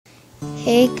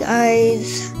Hey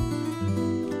guys,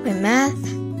 my math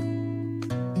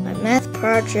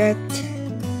project.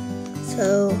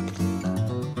 So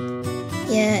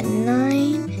yeah,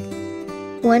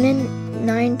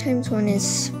 9 times 1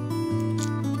 is,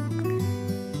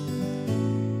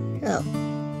 oh,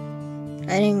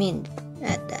 I didn't mean to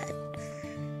add that.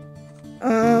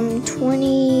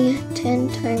 10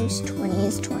 times 20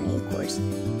 is 20, of course.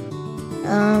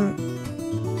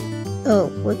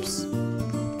 Oh, whoops.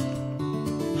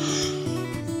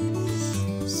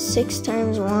 6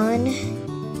 times 1,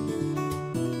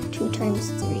 2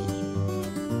 times 3.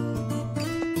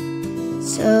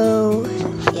 So,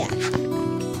 yeah.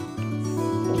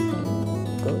 We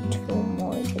can go to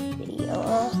more of the video.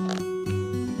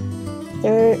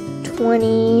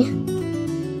 20,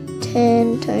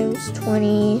 10 times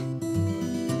 20.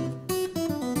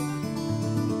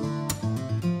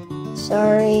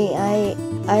 Sorry, I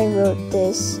wrote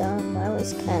this, I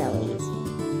was kind of lazy.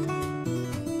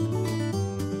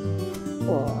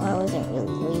 Well, I wasn't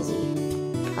really lazy.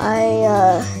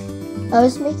 I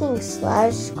was making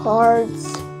flashcards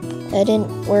that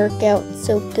didn't work out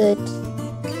so good.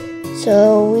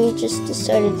 So we just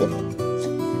decided to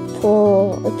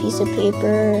pull a piece of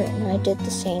paper, and I did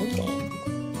the same thing.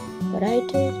 What I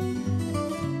did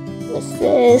was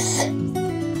this.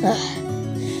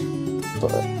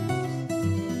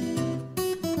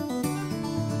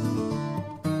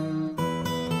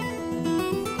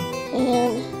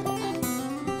 And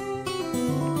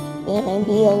gonna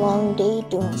be a long day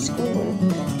doing schoolwork.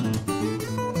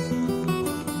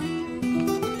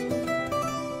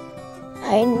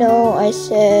 I know I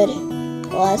said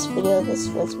last video this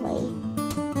was my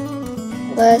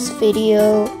last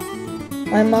video.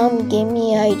 My mom gave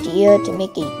me an idea to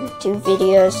make a YouTube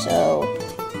video, so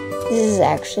this is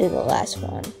actually the last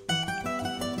one.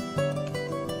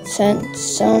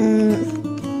 Since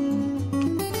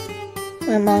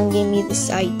my mom gave me this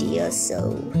idea,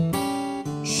 so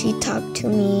she talked to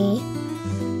me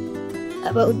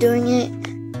about doing it.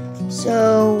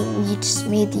 So we just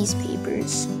made these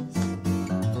papers.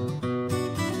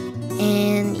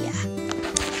 And yeah.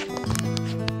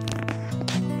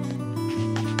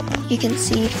 You can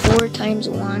see 4 times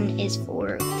 1 is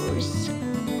 4, of course.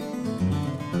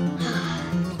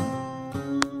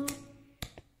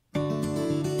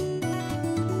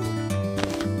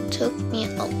 Took me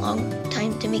a long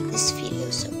time to make this video,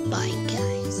 so bye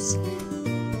guys.